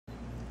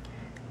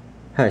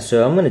Hi,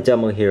 so I'm going to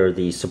demo here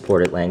the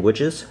supported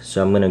languages.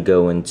 So I'm going to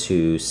go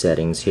into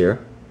settings here,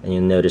 and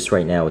you'll notice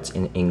right now it's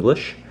in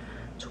English.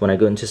 So when I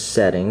go into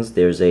settings,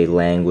 there's a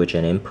language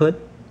and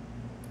input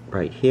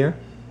right here,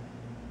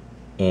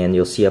 and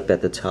you'll see up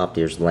at the top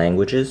there's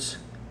languages.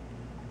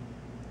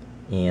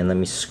 And let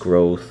me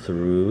scroll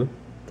through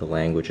the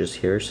languages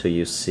here. So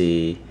you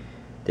see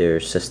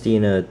there's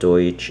Sestina,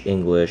 Deutsch,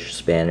 English,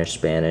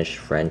 Spanish,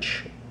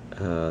 French,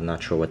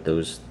 not sure what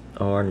those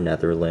are,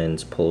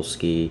 Netherlands,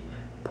 Polski,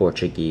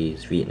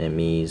 Portuguese,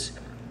 Vietnamese,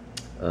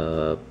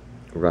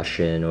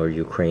 Russian or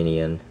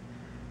Ukrainian,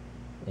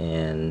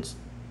 and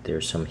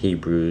there's some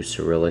Hebrew,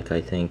 Cyrillic,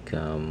 I think.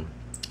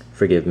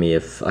 Forgive me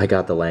if I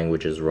got the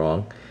languages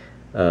wrong.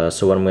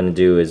 So what I'm going to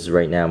do is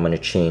right now I'm going to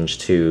change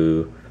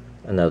to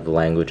another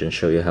language and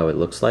show you how it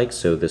looks like.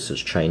 So this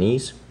is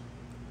Chinese,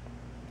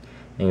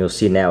 and you'll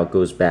see now it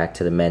goes back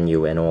to the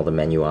menu, and all the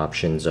menu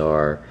options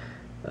are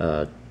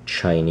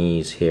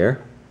Chinese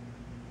here.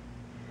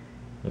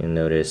 You'll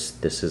notice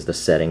this is the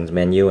settings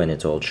menu and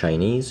it's all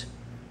Chinese.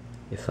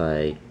 If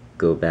I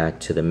go back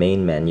to the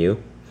main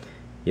menu,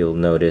 you'll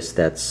notice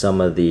that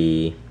some of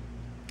the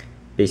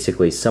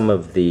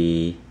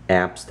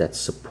apps that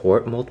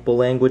support multiple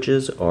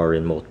languages are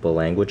in multiple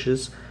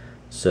languages.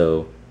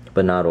 So,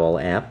 but not all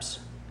apps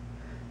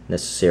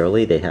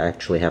necessarily, they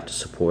actually have to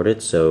support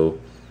it. So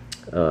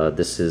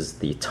this is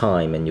the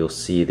time, and you'll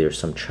see there's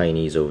some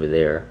Chinese over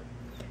there.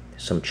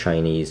 There's some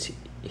Chinese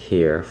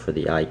here for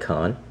the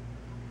icon.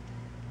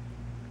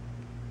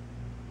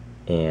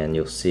 And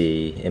you'll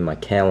see in my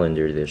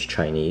calendar there's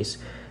Chinese.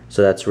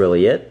 So that's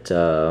really it.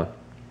 You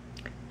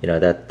know,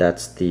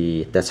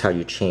 that's how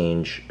you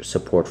change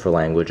support for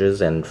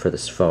languages, and for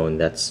this phone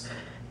that's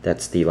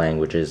the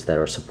languages that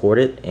are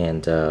supported,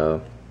 and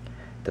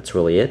that's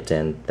really it,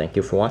 and thank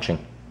you for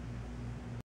watching.